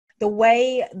the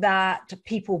way that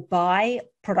people buy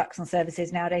products and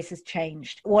services nowadays has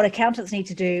changed. What accountants need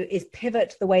to do is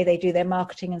pivot the way they do their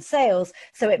marketing and sales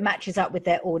so it matches up with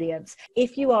their audience.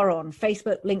 If you are on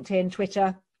Facebook, LinkedIn,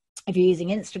 Twitter, if you're using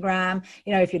Instagram,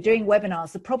 if you're doing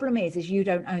webinars, the problem is you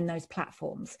don't own those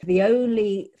platforms. The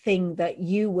only thing that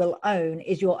you will own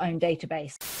is your own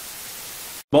database.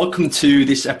 Welcome to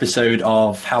this episode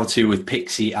of How To with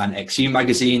Pixie and XU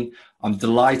Magazine. I'm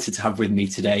delighted to have with me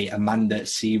today Amanda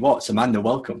C. Watts. Amanda,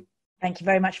 welcome. Thank you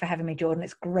very much for having me, Jordan.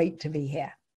 It's great to be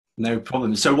here. No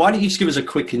problem. So why don't you just give us a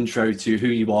quick intro to who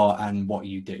you are and what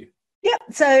you do? Yeah,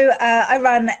 so I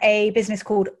run a business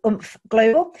called Oomph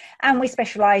Global, and we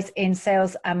specialize in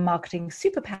sales and marketing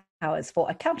superpowers for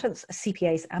accountants,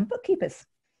 CPAs, and bookkeepers.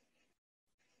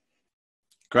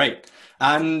 Great.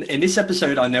 And in this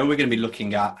episode, I know we're going to be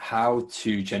looking at how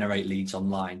to generate leads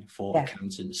online for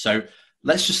accountants. So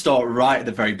let's just start right at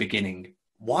the very beginning.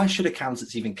 Why should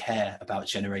accountants even care about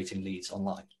generating leads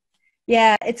online?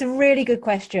 Yeah, it's a really good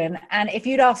question. And if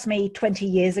you'd asked me 20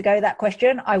 years ago that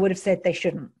question, I would have said they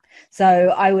shouldn't.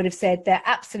 So I would have said they're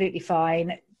absolutely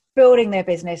fine building their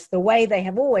business the way they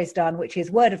have always done, which is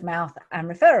word of mouth and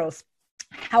referrals.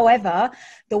 However,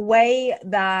 the way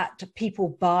that people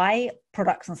buy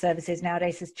products and services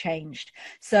nowadays has changed.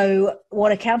 So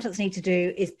what accountants need to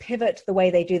do is pivot the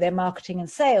way they do their marketing and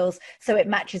sales so it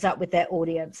matches up with their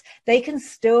audience. They can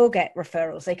still get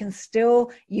referrals. They can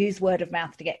still use word of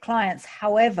mouth to get clients.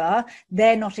 However,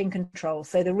 they're not in control.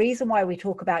 So the reason why we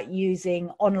talk about using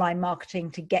online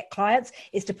marketing to get clients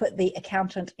is to put the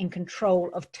accountant in control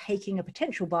of taking a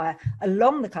potential buyer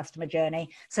along the customer journey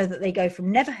so that they go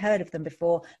from never heard of them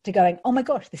before to going, oh my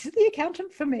gosh, this is the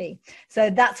accountant for me. So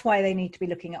that's why they need to be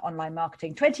looking at online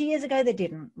marketing. 20 years ago, they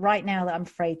didn't. Right now, I'm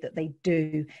afraid that they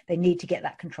do. They need to get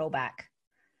that control back.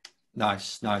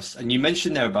 Nice, nice. And you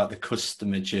mentioned there about the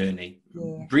customer journey.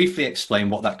 Yeah. Briefly explain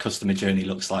what that customer journey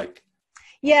looks like.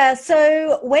 Yeah,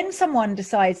 so when someone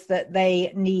decides that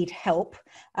they need help,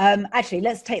 actually,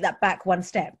 let's take that back one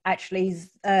step. Actually,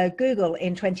 Google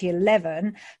in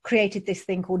 2011 created this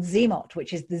thing called ZMOT,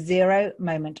 which is the zero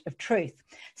moment of truth.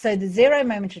 So the zero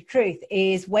moment of truth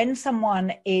is when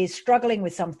someone is struggling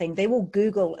with something, they will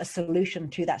Google a solution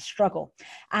to that struggle.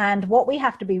 And what we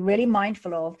have to be really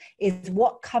mindful of is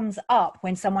what comes up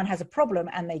when someone has a problem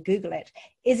and they Google it.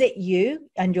 Is it you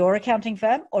and your accounting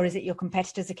firm, or is it your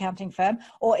competitor's accounting firm,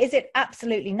 or is it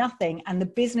absolutely nothing and the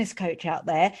business coach out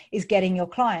there is getting your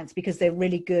clients because they're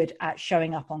really good at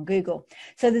showing up on Google?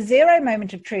 So the zero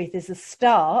moment of truth is the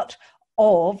start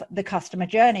of the customer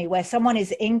journey where someone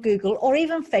is in Google or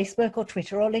even Facebook or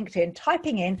Twitter or LinkedIn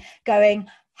typing in going,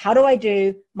 how do I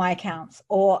do my accounts?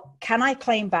 Or can I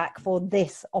claim back for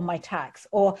this on my tax?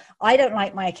 Or I don't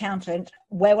like my accountant,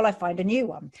 where will I find a new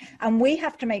one? And we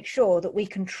have to make sure that we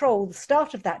control the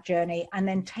start of that journey and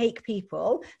then take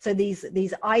people, so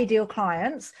these ideal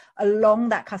clients, along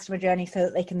that customer journey so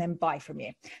that they can then buy from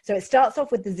you. So it starts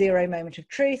off with the zero moment of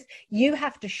truth. You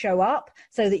have to show up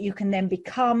so that you can then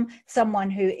become someone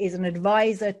who is an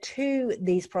advisor to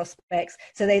these prospects.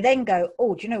 So they then go,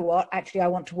 oh, do you know what? Actually, I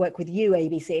want to work with you,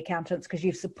 ABC accountants, because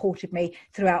you've supported me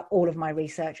throughout all of my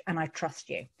research and I trust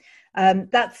you.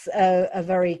 That's a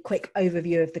very quick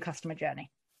overview of the customer journey.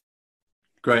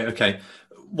 Great. Okay.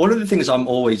 One of the things I'm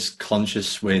always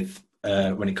conscious with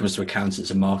when it comes to accountants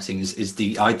and marketing is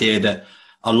the idea that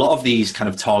a lot of these kind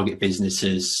of target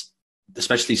businesses,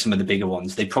 especially some of the bigger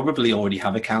ones, they probably already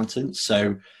have accountants.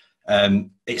 So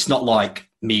it's not like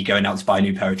me going out to buy a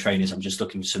new pair of trainers. I'm just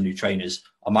looking for some new trainers.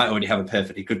 I might already have a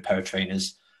perfectly good pair of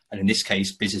trainers. And in this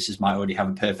case, businesses might already have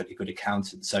a perfectly good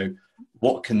accountant. So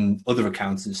what can other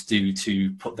accountants do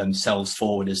to put themselves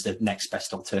forward as the next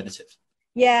best alternative?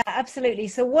 Yeah, absolutely.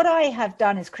 So what I have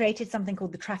done is created something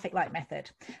called the traffic light method.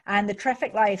 And the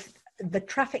traffic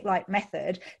light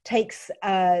method takes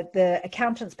the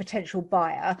accountant's potential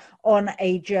buyer on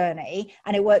a journey,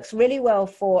 and it works really well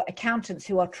for accountants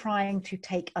who are trying to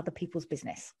take other people's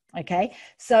business. Okay,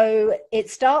 so it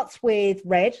starts with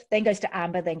red, then goes to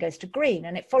amber, then goes to green,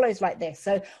 and it follows like this.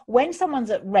 So when someone's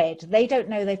at red, they don't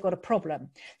know they've got a problem.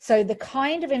 So the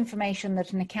kind of information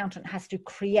that an accountant has to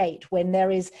create when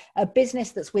there is a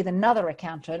business that's with another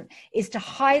accountant is to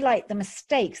highlight the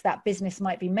mistakes that business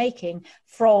might be making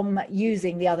from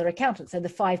using the other accountant. So the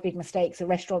 5 big mistakes a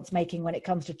restaurant's making when it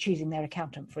comes to choosing their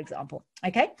accountant, for example.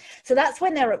 Okay, so that's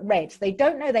when they're at red. They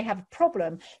don't know they have a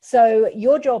problem. So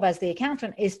your job as the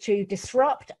accountant is to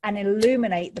disrupt and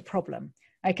illuminate the problem.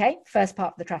 Okay, first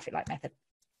part of the traffic light method.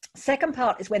 Second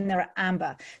part is when they're at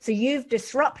amber. So you've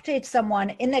disrupted someone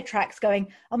in their tracks going,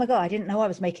 oh my God, I didn't know I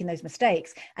was making those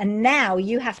mistakes. And now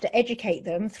you have to educate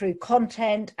them through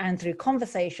content and through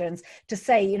conversations to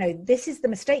say, you know, this is the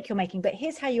mistake you're making, but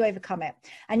here's how you overcome it.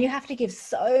 And you have to give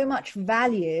so much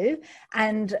value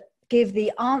and give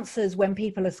the answers when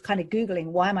people are kind of Googling,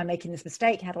 why am I making this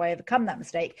mistake? How do I overcome that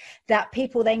mistake? That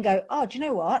people then go, oh, do you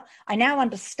know what? I now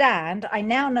understand. I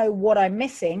now know what I'm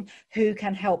missing. Who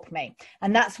can help me?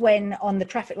 And that's when on the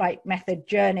traffic light method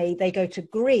journey, they go to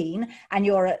green and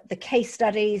you're at the case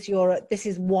studies. This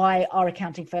is why our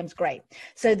accounting firm's great.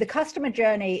 So the customer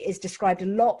journey is described a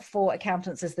lot for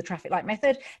accountants as the traffic light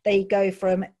method. They go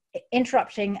from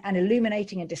interrupting and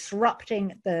illuminating and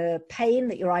disrupting the pain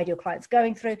that your ideal client's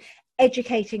going through,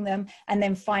 educating them, and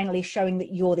then finally showing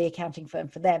that you're the accounting firm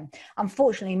for them.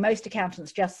 Unfortunately, most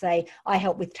accountants just say, I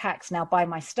help with tax, now buy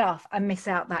my stuff, and miss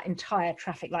out that entire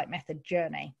traffic light method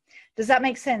journey. Does that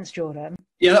make sense, Jordan?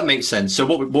 Yeah, that makes sense. So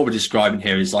what we're describing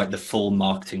here is like the full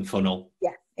marketing funnel.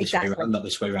 Yeah, exactly. Not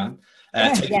this way around.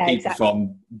 Yeah, taking people exactly.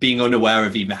 from being unaware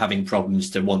of even having problems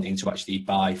to wanting to actually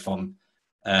buy from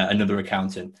another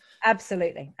accountant.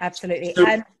 Absolutely. So,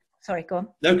 And sorry, go on.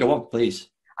 No, go on, please.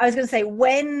 I was going to say,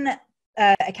 when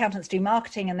accountants do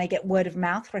marketing and they get word of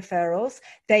mouth referrals,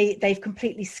 they've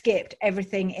completely skipped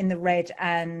everything in the red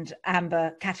and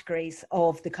amber categories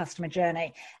of the customer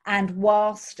journey. And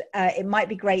whilst it might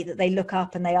be great that they look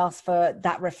up and they ask for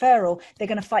that referral, they're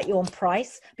going to fight you on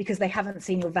price because they haven't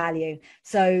seen your value.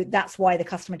 So that's why the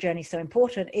customer journey is so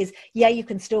important. Is, yeah, you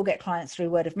can still get clients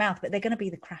through word of mouth, but they're going to be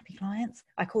the crappy clients.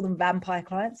 I call them vampire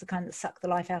clients, the kind that suck the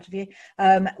life out of you.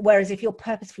 Whereas if you're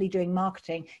purposefully doing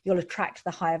marketing, you'll attract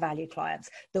the higher value clients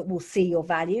that will see your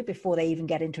value before they even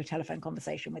get into a telephone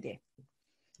conversation with you.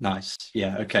 Nice.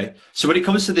 Yeah. Okay. So when it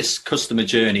comes to this customer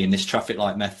journey and this traffic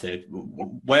light method,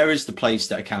 where is the place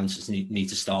that accountants need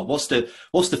to start? What's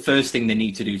the first thing they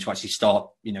need to do to actually start,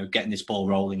 getting this ball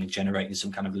rolling and generating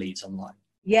some kind of leads online?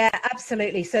 Yeah,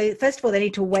 absolutely. So first of all, they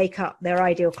need to wake up their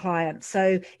ideal client.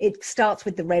 So it starts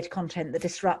with the red content, the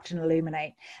disrupt and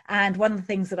illuminate. And one of the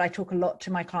things that I talk a lot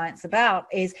to my clients about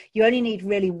is you only need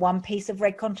really one piece of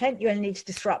red content. You only need to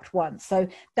disrupt once. So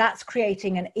that's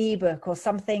creating an ebook or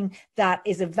something that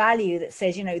is of value that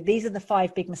says, these are the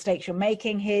 5 big mistakes you're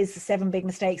making. Here's the 7 big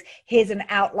mistakes. Here's an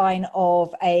outline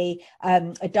of a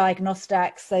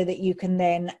diagnostic so that you can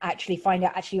then actually find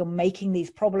out actually you're making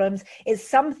these problems. It's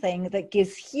something that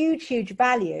gives huge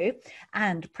value,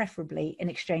 and preferably in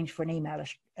exchange for an email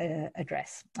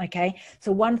address. Okay,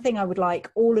 so one thing I would like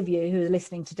all of you who are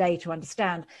listening today to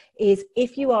understand is,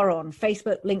 if you are on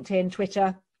Facebook, LinkedIn,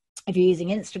 Twitter, if you're using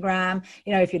Instagram,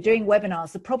 if you're doing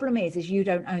webinars, the problem is you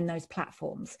don't own those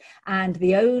platforms. And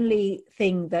the only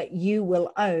thing that you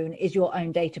will own is your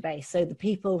own database. So the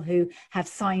people who have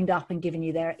signed up and given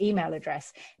you their email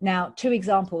address. Now, 2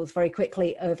 examples very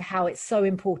quickly of how it's so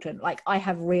important. Like, I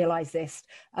have realized this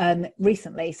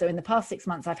recently. So in the past 6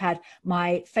 months, I've had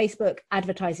my Facebook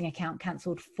advertising account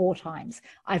cancelled 4 times.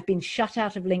 I've been shut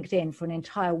out of LinkedIn for an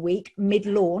entire week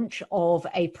mid-launch of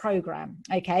a program.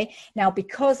 Okay. Now,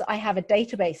 because I have a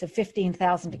database of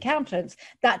 15,000 accountants,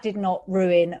 that did not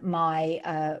ruin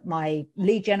my my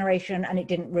lead generation, and it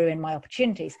didn't ruin my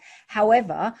opportunities.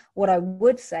 However, what I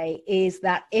would say is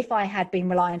that if I had been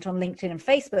reliant on LinkedIn and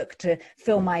Facebook to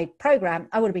fill my program,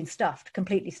 I would have been stuffed,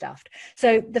 completely stuffed.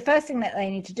 So the first thing that they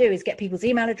need to do is get people's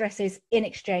email addresses in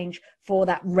exchange for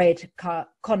that red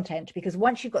content, because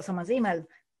once you've got someone's email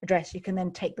address, you can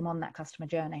then take them on that customer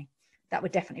journey. That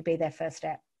would definitely be their first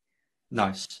step.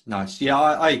 Nice. Yeah,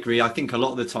 I agree. I think a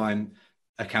lot of the time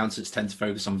accountants tend to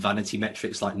focus on vanity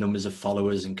metrics like numbers of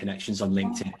followers and connections on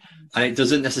LinkedIn. And it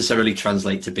doesn't necessarily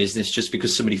translate to business. Just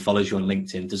because somebody follows you on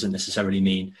LinkedIn doesn't necessarily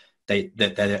mean that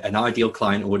they're an ideal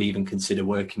client or would even consider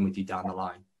working with you down the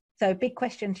line. So a big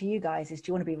question to you guys is,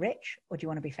 do you want to be rich or do you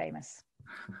want to be famous?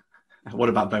 What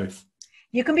about both?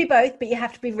 You can be both, but you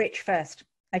have to be rich first.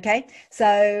 Okay,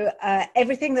 so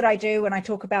everything that I do when I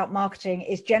talk about marketing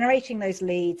is generating those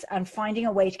leads and finding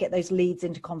a way to get those leads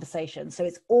into conversation. So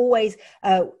it's always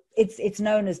it's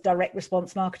known as direct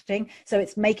response marketing. So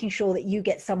it's making sure that you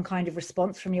get some kind of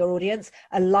response from your audience.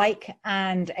 A like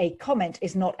and a comment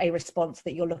is not a response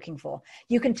that you're looking for.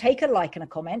 You can take a like and a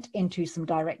comment into some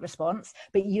direct response,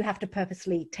 but you have to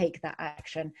purposely take that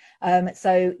action.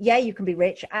 So yeah, you can be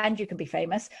rich and you can be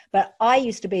famous, but I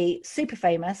used to be super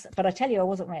famous, but I tell you, I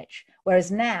wasn't rich.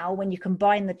 Whereas now, when you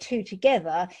combine the 2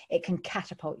 together, it can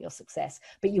catapult your success.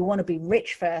 But you want to be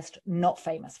rich first, not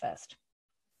famous first.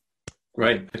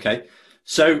 Great. Okay.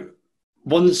 So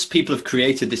once people have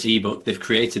created this ebook, they've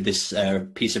created this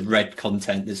piece of red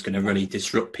content that's going to really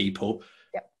disrupt people.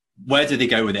 Yep. where do they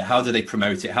go with it? How do they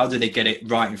promote it? How do they get it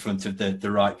right in front of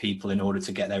the right people in order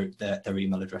to get their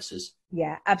email addresses?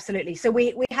 Yeah, absolutely. So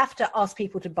we have to ask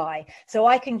people to buy. So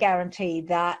I can guarantee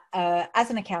that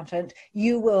as an accountant,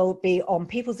 you will be on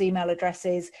people's email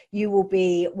addresses, you will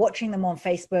be watching them on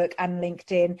Facebook and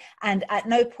LinkedIn, and at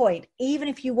no point, even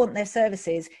if you want their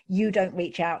services, you don't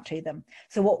reach out to them.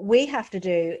 So what we have to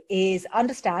do is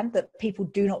understand that people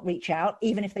do not reach out,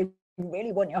 even if they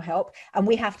really want your help, and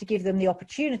we have to give them the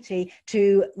opportunity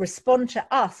to respond to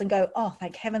us and go, oh,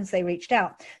 thank heavens they reached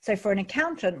out. So for an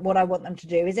accountant, what I want them to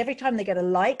do is every time they get a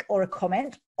like or a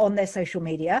comment on their social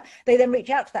media, they then reach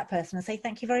out to that person and say,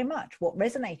 thank you very much. What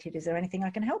resonated? Is there anything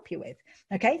I can help you with?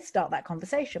 Okay, start that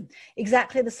conversation.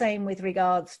 Exactly the same with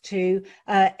regards to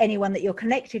anyone that you're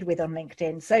connected with on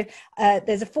LinkedIn. So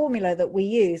there's a formula that we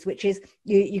use, which is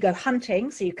you go hunting.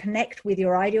 So you connect with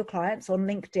your ideal clients on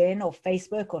LinkedIn or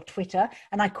Facebook or Twitter,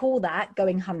 and I call that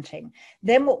going hunting.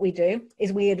 Then what we do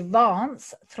is we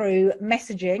advance through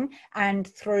messaging and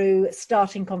through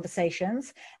starting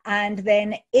conversations. And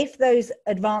then if those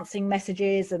advancing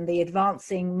messages and the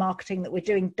advancing marketing that we're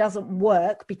doing doesn't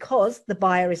work because the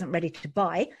buyer isn't ready to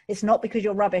buy, it's not because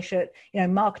you're rubbish at,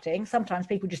 marketing. Sometimes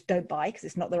people just don't buy because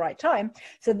it's not the right time.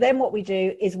 So then what we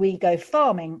do is we go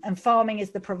farming, and farming is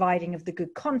the providing of the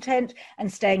good content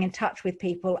and staying in touch with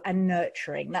people and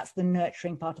nurturing. That's the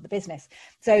nurturing part of the business.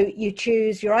 So you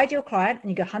choose your ideal client and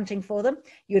you go hunting for them,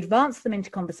 you advance them into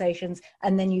conversations,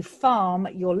 and then you farm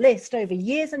your list over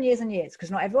years and years and years, because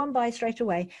not everyone buys straight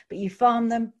away, but you farm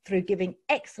them through giving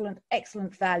excellent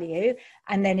value.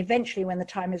 And then eventually when the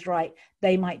time is right,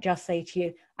 they might just say to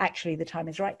you, actually, the time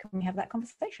is right. Can we have that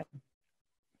conversation?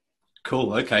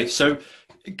 Cool. Okay. So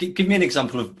give me an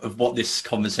example of what this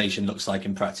conversation looks like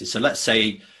in practice. So let's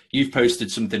say you've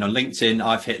posted something on LinkedIn.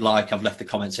 I've hit like, I've left a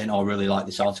comment saying, oh, I really like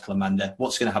this article, Amanda.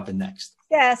 What's going to happen next?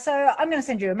 Yeah, so I'm going to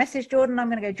send you a message, Jordan. I'm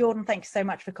going to go, Jordan, thank you so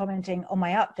much for commenting on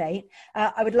my update.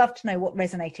 I would love to know what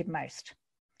resonated most.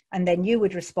 And then you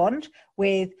would respond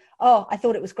with, oh, I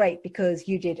thought it was great because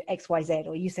you did X, Y, Z,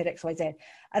 or you said X, Y, Z.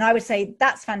 And I would say,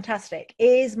 that's fantastic.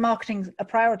 Is marketing a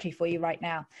priority for you right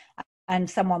now? And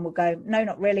someone would go, no,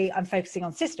 not really. I'm focusing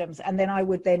on systems. And then I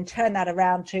would then turn that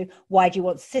around to, why do you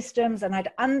want systems? And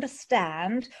I'd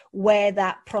understand where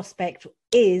that prospect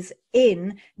is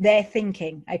in their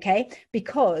thinking, okay?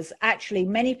 Because actually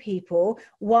many people,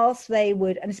 whilst they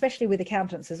would, and especially with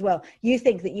accountants as well, you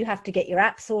think that you have to get your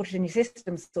app sorted and your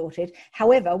systems sorted.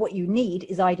 However, what you need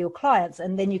is ideal clients,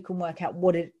 and then you can work out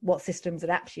what systems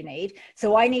and apps you need.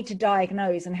 So I need to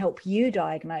diagnose and help you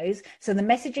diagnose. So the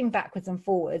messaging backwards and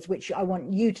forwards, which I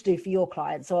want you to do for your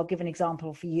clients, so I'll give an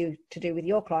example for you to do with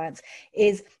your clients,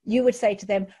 is you would say to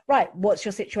them, right, what's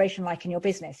your situation like in your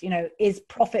business? Is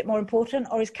profit more important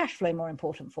or is cash flow more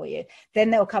important for you? Then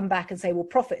they'll come back and say, well,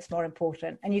 profit's more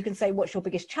important. And you can say, what's your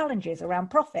biggest challenges around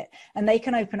profit? And they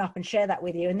can open up and share that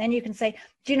with you. And then you can say,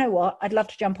 do you know what? I'd love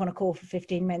to jump on a call for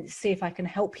 15 minutes, see if I can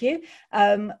help you.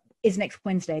 Is next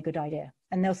Wednesday a good idea?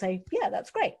 And they'll say, yeah, that's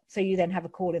great. So you then have a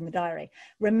call in the diary.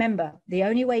 Remember, the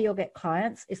only way you'll get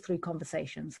clients is through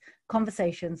conversations.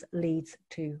 Conversations leads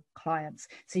to clients.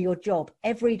 So your job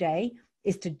every day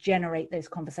is to generate those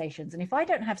conversations. And if I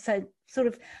don't have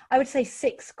I would say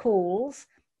 6 calls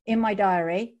in my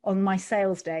diary on my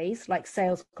sales days, like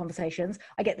sales conversations,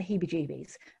 I get the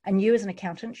heebie-jeebies. And you as an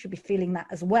accountant should be feeling that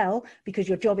as well, because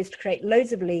your job is to create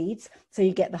loads of leads so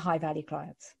you get the high value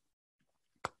clients.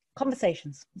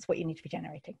 Conversations is what you need to be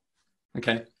generating.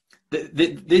 Okay.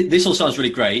 This all sounds really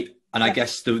great. And I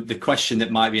guess the question that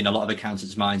might be in a lot of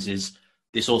accountants' minds is,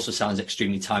 this also sounds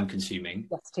extremely time consuming.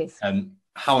 Yes, it is.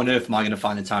 How on earth am I going to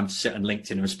find the time to sit on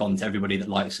LinkedIn and respond to everybody that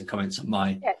likes and comments on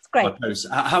my posts?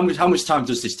 How much time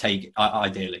does this take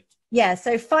ideally? Yeah,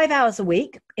 so 5 hours a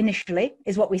week initially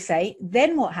is what we say.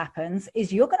 Then what happens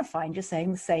is you're going to find you're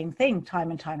saying the same thing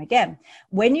time and time again.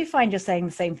 When you find you're saying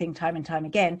the same thing time and time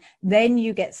again, then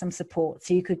you get some support.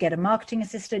 So you could get a marketing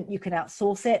assistant, you can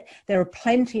outsource it. There are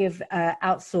plenty of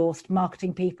outsourced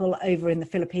marketing people over in the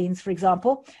Philippines, for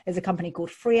example. There's a company called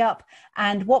FreeUp.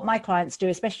 And what my clients do,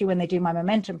 especially when they do my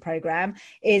momentum program,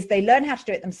 is they learn how to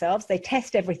do it themselves. They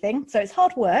test everything. So it's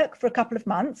hard work for a couple of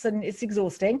months and it's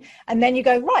exhausting. And then you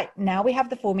go, right, now we have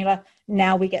the formula.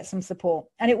 Now we get some support,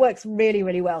 and it works really,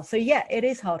 really well. So yeah, it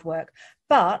is hard work.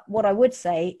 But what I would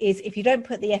say is, if you don't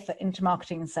put the effort into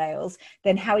marketing and sales,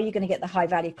 then how are you going to get the high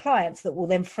value clients that will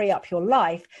then free up your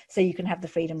life so you can have the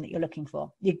freedom that you're looking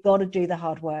for? You've got to do the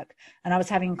hard work. And I was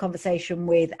having a conversation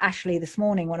with Ashley this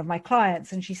morning, one of my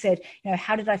clients, and she said,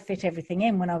 how did I fit everything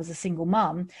in when I was a single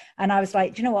mum? And I was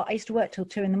like, do you know what? I used to work till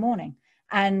 2 a.m.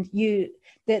 And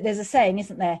there's a saying,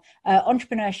 isn't there?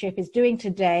 Entrepreneurship is doing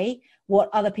today what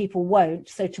other people won't,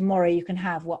 so tomorrow you can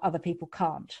have what other people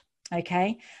can't.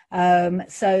 Okay.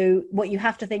 So what you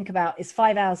have to think about is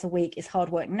 5 hours a week is hard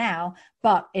work now,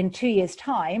 but in 2 years'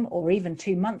 time, or even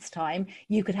 2 months' time,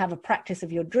 you could have a practice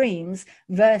of your dreams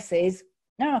versus,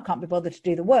 no, I can't be bothered to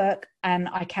do the work, and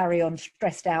I carry on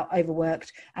stressed out,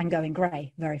 overworked, and going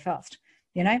grey very fast.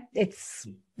 You know,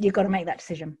 you've got to make that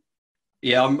decision.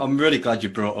 Yeah, I'm really glad you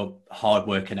brought up hard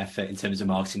work and effort in terms of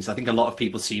marketing. So I think a lot of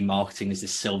people see marketing as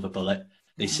this silver bullet.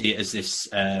 They see it as this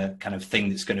kind of thing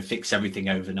that's going to fix everything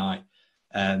overnight.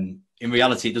 In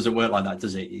reality, it doesn't work like that,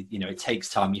 does it? You know, it takes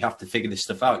time. You have to figure this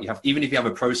stuff out. Even if you have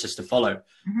a process to follow,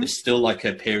 there's still like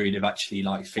a period of actually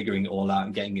like figuring it all out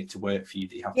and getting it to work for you.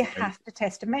 That you have to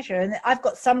test and measure. And I've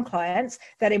got some clients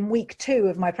that in week 2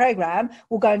 of my program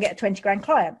will go and get a 20 grand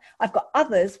client. I've got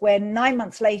others where 9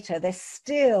 months later, they're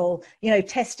still, you know,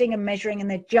 testing and measuring, and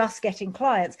they're just getting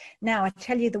clients. Now, I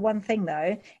tell you the one thing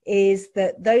though, is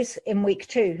that those in week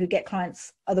 2 who get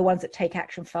clients are the ones that take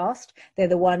action fast. They're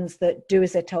the ones that do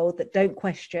as they're told, that don't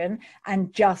question,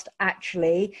 and just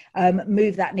actually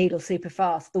move that needle super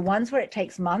fast. The ones where it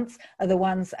takes months are the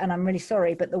ones, and I'm really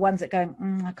sorry, but the ones that go,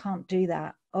 I can't do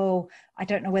that. Oh, I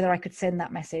don't know whether I could send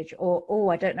that message, or, oh,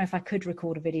 I don't know if I could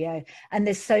record a video. And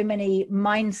there's so many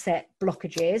mindset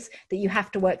blockages that you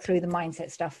have to work through the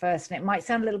mindset stuff first. And it might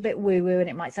sound a little bit woo-woo and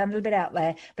it might sound a little bit out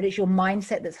there, but it's your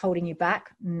mindset that's holding you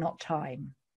back, not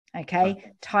time.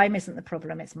 Okay. Time isn't the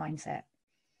problem, it's mindset.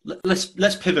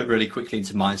 Let's pivot really quickly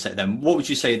into mindset then. What would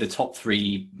you say are the top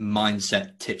 3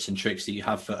 mindset tips and tricks that you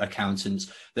have for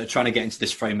accountants that are trying to get into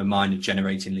this frame of mind of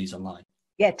generating leads online?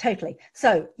 Yeah, totally.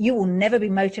 So you will never be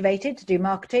motivated to do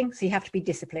marketing, so you have to be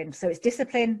disciplined. So it's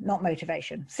discipline, not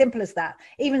motivation. Simple as that.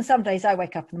 Even some days I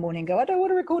wake up in the morning and go, I don't want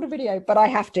to record a video, but I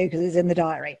have to because it's in the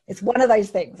diary. It's one of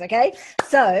those things, okay?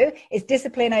 So it's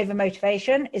discipline over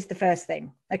motivation is the first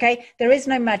thing, okay? There is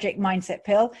no magic mindset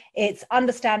pill. It's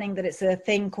understanding that it's a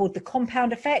thing called the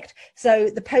compound effect.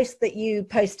 So the post that you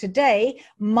post today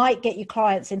might get you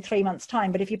clients in 3 months'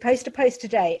 time, but if you post a post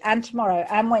today and tomorrow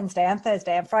and Wednesday and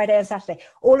Thursday and Friday and Saturday,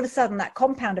 all of a sudden that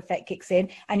compound effect kicks in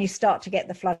and you start to get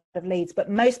the flood of leads. But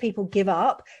most people give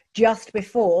up just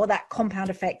before that compound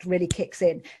effect really kicks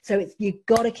in. So you've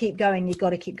got to keep going, you've got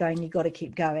to keep going, you've got to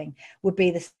keep going would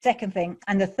be the second thing.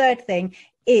 And the third thing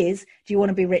is, do you want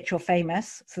to be rich or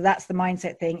famous? So that's the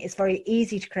mindset thing. It's very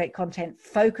easy to create content.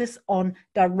 Focus on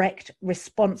direct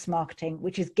response marketing,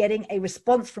 which is getting a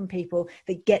response from people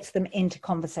that gets them into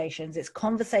conversations. It's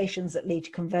conversations that lead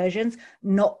to conversions,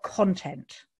 not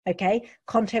content. Okay,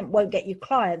 content won't get you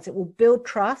clients. It will build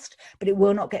trust, but it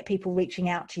will not get people reaching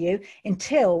out to you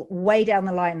until way down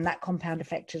the line that compound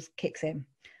effect just kicks in.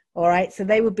 All right, so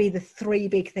they would be the 3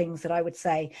 big things that I would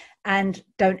say. And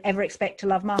don't ever expect to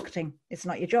love marketing. It's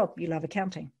not your job. You love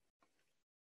accounting.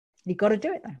 You've got to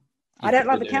do it though. I don't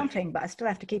love accounting, but I still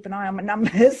have to keep an eye on my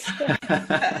numbers.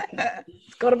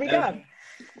 It's got to be done.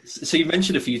 So you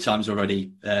mentioned a few times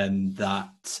already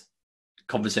that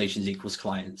conversations equals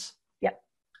clients.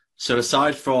 So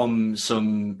aside from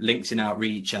some LinkedIn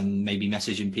outreach and maybe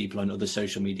messaging people on other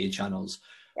social media channels,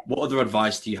 what other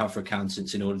advice do you have for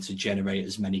accountants in order to generate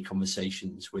as many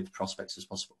conversations with prospects as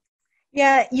possible?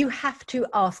 Yeah, you have to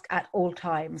ask at all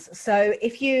times. So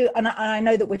if you, and I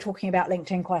know that we're talking about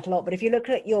LinkedIn quite a lot, but if you look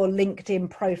at your LinkedIn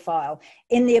profile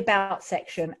in the about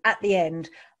section at the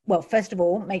end, well, first of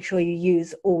all, make sure you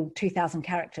use all 2,000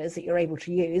 characters that you're able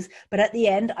to use. But at the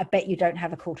end, I bet you don't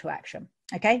have a call to action.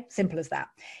 Okay, simple as that.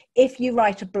 If you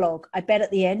write a blog, I bet at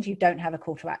the end you don't have a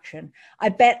call to action. I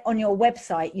bet on your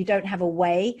website you don't have a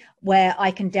way where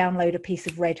I can download a piece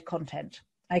of read content.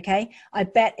 Okay, I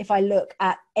bet if I look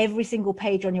at every single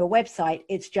page on your website,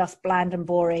 it's just bland and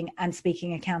boring and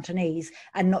speaking Accountanese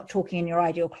and not talking in your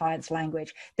ideal client's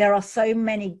language. There are so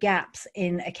many gaps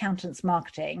in accountants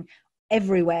marketing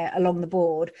everywhere along the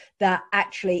board that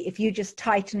actually if you just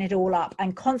tighten it all up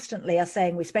and constantly are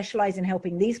saying we specialize in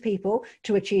helping these people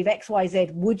to achieve XYZ,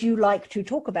 would you like to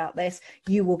talk about this,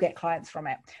 you will get clients from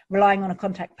it. Relying on a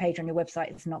contact page on your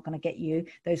website is not going to get you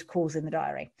those calls in the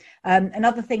diary.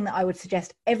 Another thing that I would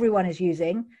suggest everyone is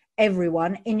using,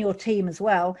 everyone in your team as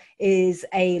well, is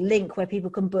a link where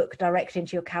people can book direct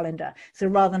into your calendar. So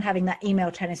rather than having that email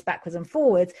tennis backwards and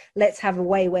forwards, let's have a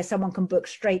way where someone can book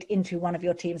straight into one of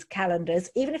your team's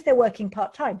calendars, even if they're working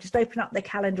part-time. Just open up their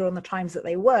calendar on the times that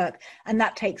they work, and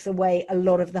that takes away a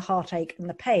lot of the heartache and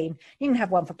the pain. You can have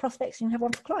one for prospects, you can have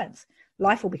one for clients.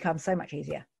 Life will become so much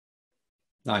easier.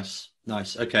 Nice.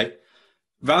 Okay,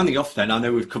 rounding off then, I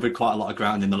know we've covered quite a lot of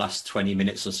ground in the last 20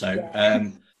 minutes or so. Yeah.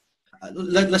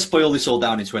 Let's boil this all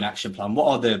down into an action plan. What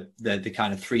are the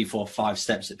kind of 3, 4, 5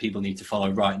 steps that people need to follow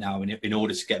right now in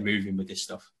order to get moving with this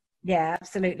stuff? Yeah,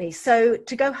 absolutely. So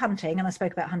to go hunting, and I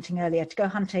spoke about hunting earlier, to go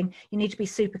hunting, you need to be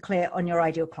super clear on your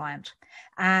ideal client.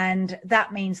 And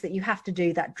that means that you have to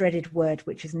do that dreaded word,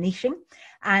 which is niching.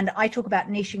 And I talk about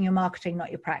niching your marketing, not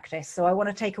your practice. So I want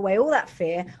to take away all that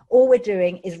fear. All we're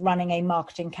doing is running a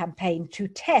marketing campaign to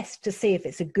test to see if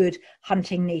it's a good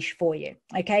hunting niche for you.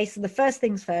 Okay, so the first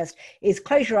things first is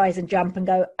close your eyes and jump and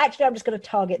go, actually, I'm just going to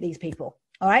target these people.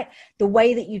 All right. The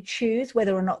way that you choose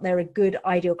whether or not they're a good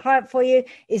ideal client for you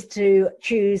is to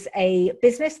choose a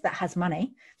business that has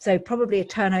money. So probably a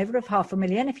turnover of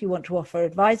 500,000 if you want to offer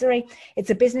advisory. It's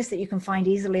a business that you can find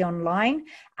easily online,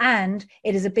 and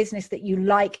it is a business that you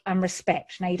like and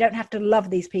respect. Now, you don't have to love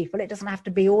these people. It doesn't have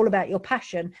to be all about your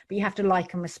passion, but you have to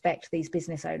like and respect these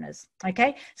business owners.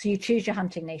 Okay. So you choose your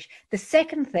hunting niche. The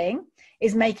second thing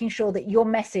is making sure that your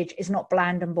message is not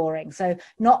bland and boring. So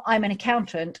not I'm an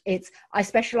accountant, it's I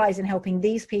specialize in helping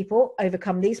these people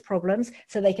overcome these problems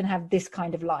so they can have this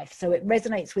kind of life. So it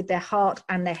resonates with their heart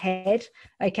and their head.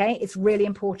 Okay, it's really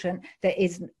important that it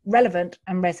is relevant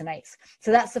and resonates.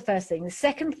 So that's the first thing. The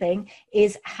second thing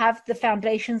is have the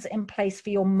foundations in place for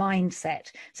your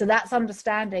mindset. So that's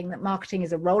understanding that marketing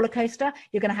is a roller coaster.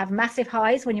 You're going to have massive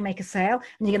highs when you make a sale,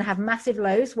 and you're going to have massive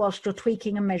lows whilst you're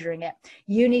tweaking and measuring it.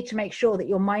 You need to make sure that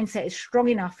your mindset is strong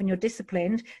enough and you're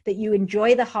disciplined that you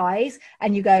enjoy the highs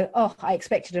and you go, oh, I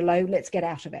expected a low, let's get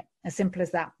out of it. As simple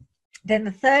as that. Then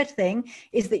the third thing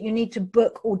is that you need to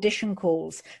book audition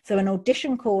calls. So an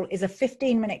audition call is a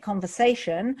 15-minute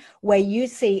conversation where you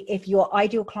see if your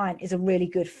ideal client is a really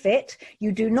good fit.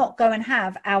 You do not go and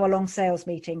have hour-long sales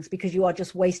meetings because you are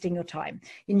just wasting your time.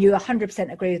 And you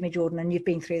 100% agree with me, Jordan, and you've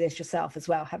been through this yourself as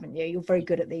well, haven't you? You're very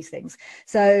good at these things.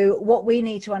 So what we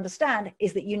need to understand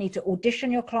is that you need to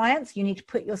audition your clients. You need to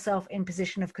put yourself in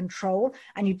position of control,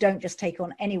 and you don't just take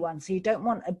on anyone. So you don't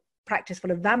want a practice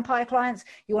full of vampire clients,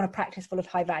 you want a practice full of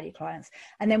high value clients.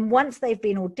 And then once they've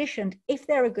been auditioned, if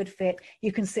they're a good fit,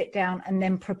 you can sit down and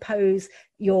then propose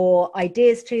your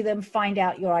ideas to them, find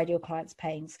out your ideal client's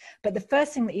pains. But the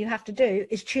first thing that you have to do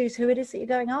is choose who it is that you're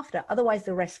going after. Otherwise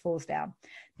the rest falls down.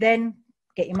 Then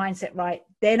get your mindset right,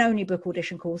 then only book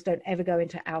audition calls. Don't ever go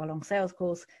into hour-long sales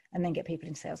calls, and then get people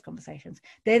in sales conversations.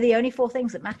 They're the only 4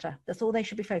 things that matter. That's all they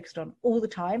should be focused on all the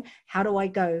time. How do I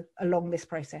go along this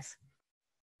process?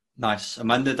 Nice,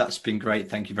 Amanda, that's been great.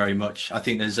 Thank you very much. I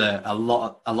think there's a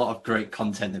lot of great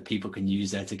content that people can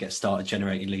use there to get started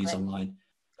generating leads online.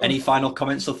 Any final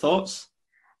comments or thoughts?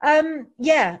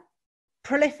 Yeah,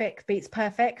 prolific beats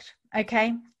perfect.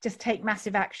 Okay, just take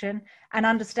massive action and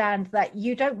understand that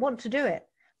you don't want to do it,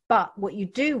 but what you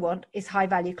do want is high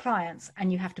value clients,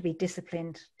 and you have to be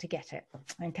disciplined to get it.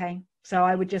 Okay, so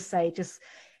I would just say, just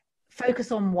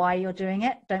focus on why you're doing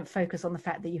it. Don't focus on the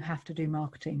fact that you have to do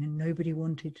marketing and nobody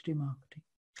wanted to do marketing.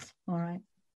 All right.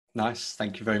 Nice.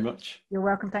 Thank you very much. You're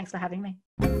welcome. Thanks for having me.